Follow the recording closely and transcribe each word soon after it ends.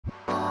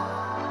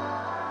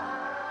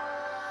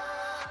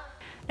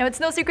Now, it's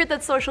no secret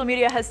that social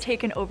media has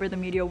taken over the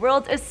media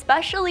world,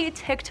 especially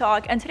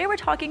TikTok. And today we're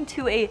talking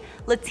to a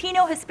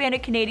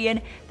Latino-Hispanic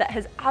Canadian that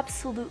has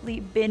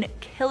absolutely been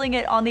killing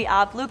it on the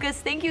app. Lucas,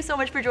 thank you so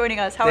much for joining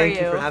us. How are you?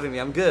 Thank you for having me.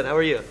 I'm good. How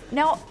are you?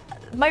 Now,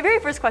 my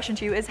very first question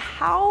to you is,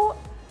 how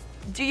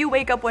do you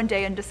wake up one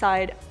day and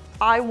decide,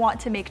 I want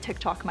to make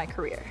TikTok my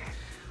career?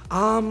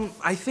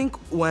 I think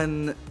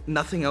when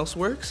nothing else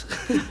works,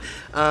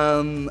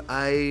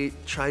 I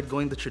tried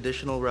going the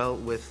traditional route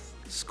with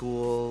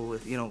school,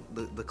 with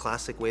the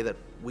classic way that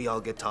we all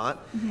get taught,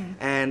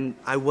 and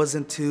I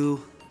wasn't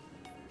too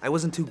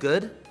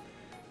good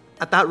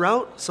at that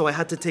route, so I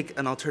had to take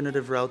an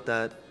alternative route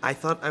that I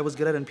thought I was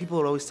good at, and people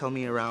would always tell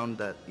me around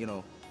that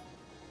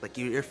like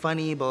you're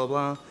funny, blah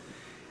blah blah,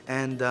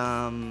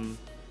 and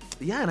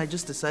yeah, and I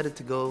just decided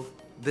to go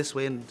this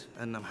way, and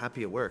I'm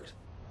happy it worked.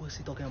 What's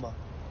he talking about?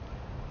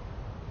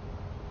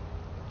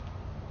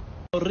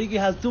 Ricky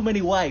has too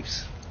many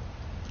wives.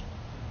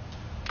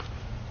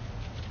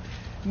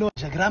 No,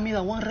 grab me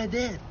the one right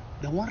there.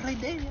 The one right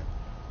there, yeah.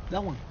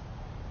 That one.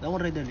 That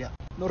one right there, yeah.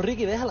 No,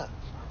 Ricky, déjala.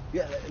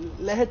 Yeah,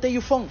 let her take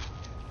your phone.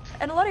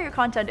 And a lot of your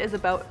content is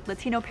about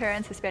Latino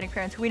parents, Hispanic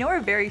parents, who we know are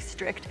very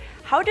strict.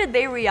 How did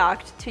they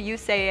react to you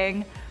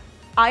saying,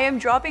 I am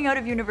dropping out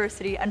of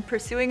university and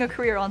pursuing a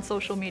career on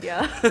social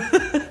media?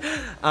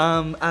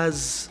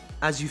 As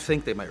you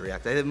think they might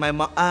react.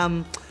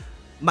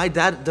 My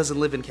dad doesn't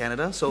live in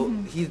Canada, so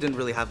he didn't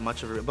really have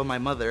much of it. But my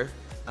mother's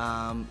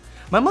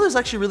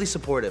actually really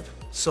supportive.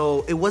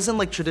 So it wasn't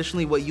like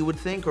traditionally what you would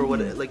think, or what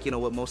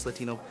what most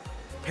Latino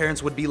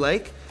parents would be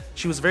like.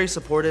 She was very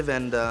supportive,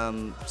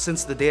 and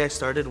since the day I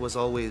started was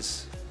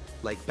always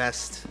like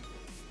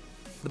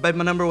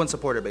my number one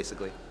supporter,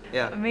 basically.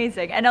 Yeah.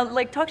 Amazing. And now,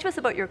 talk to us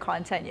about your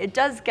content. It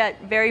does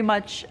get very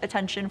much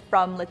attention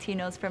from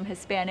Latinos, from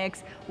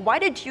Hispanics. Why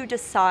did you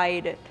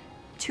decide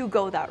to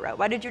go that route?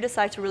 Why did you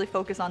decide to really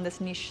focus on this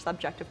niche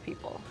subject of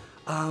people?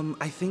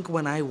 I think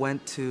when I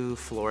went to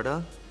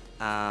Florida,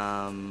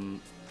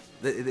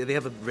 they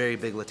have a very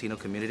big Latino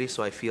community,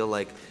 so I feel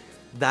like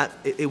that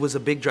it was a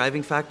big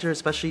driving factor,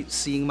 especially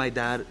seeing my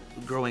dad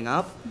growing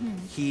up.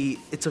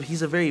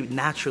 He's a very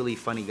naturally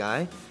funny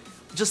guy.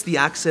 Just the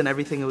accent,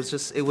 everything, it was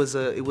just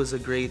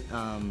great,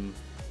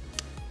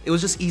 it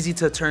was just easy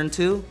to turn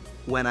to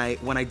when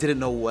I didn't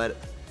know what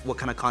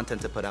kind of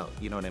content to put out,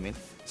 you know what I mean?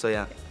 So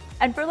yeah.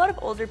 And for a lot of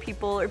older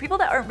people, or people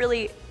that aren't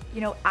really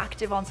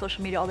active on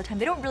social media all the time,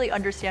 they don't really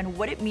understand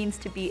what it means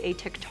to be a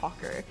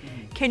TikToker.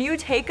 Can you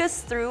take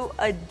us through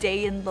a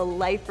day in the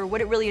life, or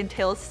what it really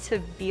entails to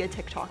be a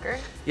TikToker?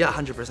 Yeah,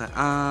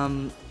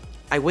 100%.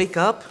 I wake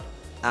up,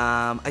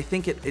 I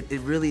think it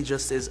really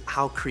just is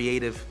how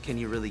creative can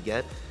you really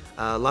get.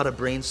 A lot of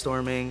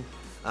brainstorming,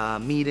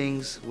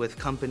 meetings with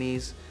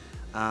companies,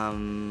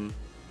 and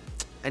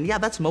yeah,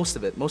 that's most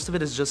of it. Most of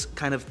it is just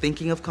kind of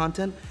thinking of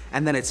content,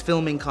 and then it's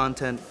filming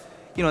content,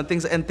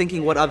 and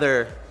thinking what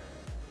other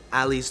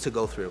alleys to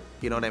go through,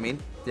 you know what I mean?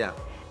 Yeah.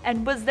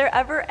 And was there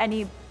ever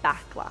any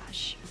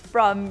backlash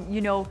from,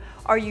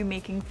 are you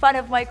making fun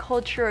of my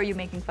culture? Are you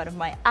making fun of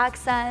my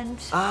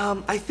accent?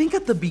 I think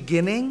at the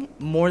beginning,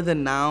 more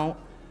than now,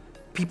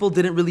 people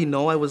didn't really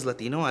know I was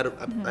Latino. I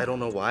don't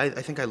know why.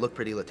 I think I look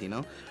pretty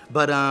Latino,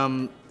 but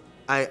I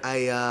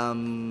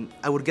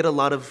would get a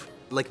lot of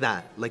like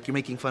that, like you're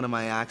making fun of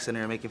my accent,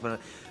 or you're making fun of,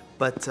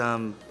 but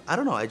I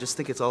don't know. I just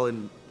think it's all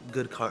in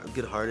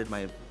good-hearted.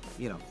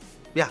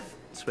 Yeah,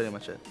 that's pretty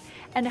much it.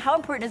 And how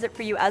important is it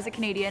for you as a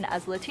Canadian,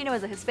 as a Latino,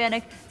 as a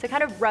Hispanic, to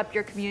kind of rep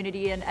your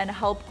community and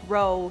help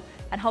grow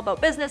and help out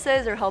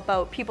businesses, or help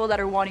out people that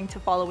are wanting to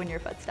follow in your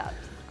footsteps?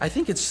 I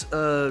think it's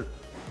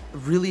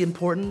really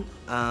important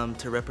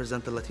to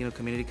represent the Latino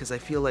community, because I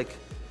feel like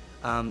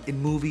in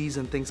movies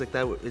and things like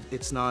that,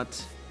 it's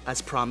not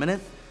as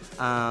prominent.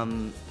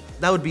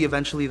 That would be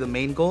eventually the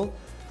main goal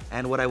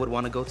and what I would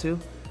want to go to.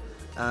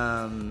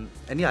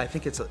 And yeah, I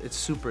think it's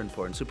super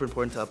important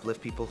to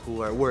uplift people who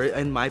were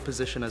in my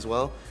position as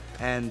well,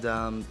 and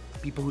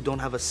people who don't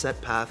have a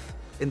set path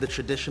in the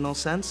traditional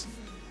sense,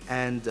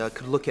 and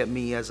could look at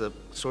me as a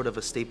sort of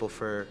a staple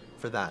for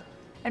that.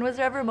 And was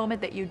there ever a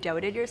moment that you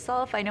doubted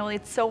yourself? I know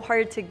it's so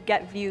hard to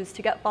get views,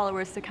 to get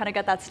followers, to kind of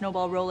get that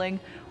snowball rolling.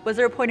 Was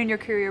there a point in your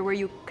career where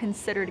you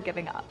considered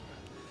giving up?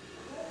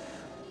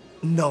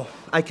 No,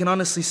 I can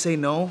honestly say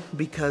no,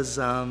 because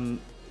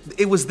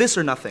it was this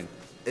or nothing.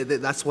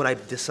 That's what I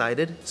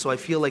decided. So I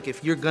feel like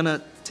if you're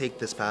gonna take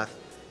this path,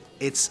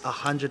 it's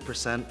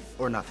 100%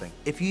 or nothing.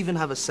 If you even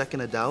have a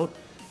second of doubt,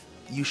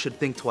 you should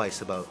think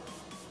twice about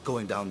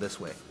going down this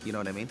way. You know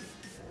what I mean?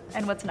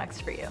 And what's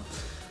next for you?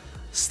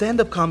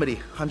 Stand-up comedy,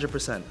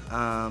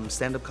 100%.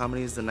 Stand-up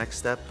comedy is the next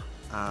step,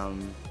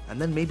 and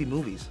then maybe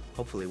movies.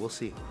 Hopefully, we'll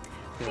see.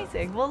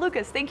 Amazing. Well,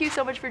 Lucas, thank you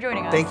so much for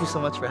joining us. Thank you so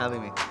much for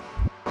having me.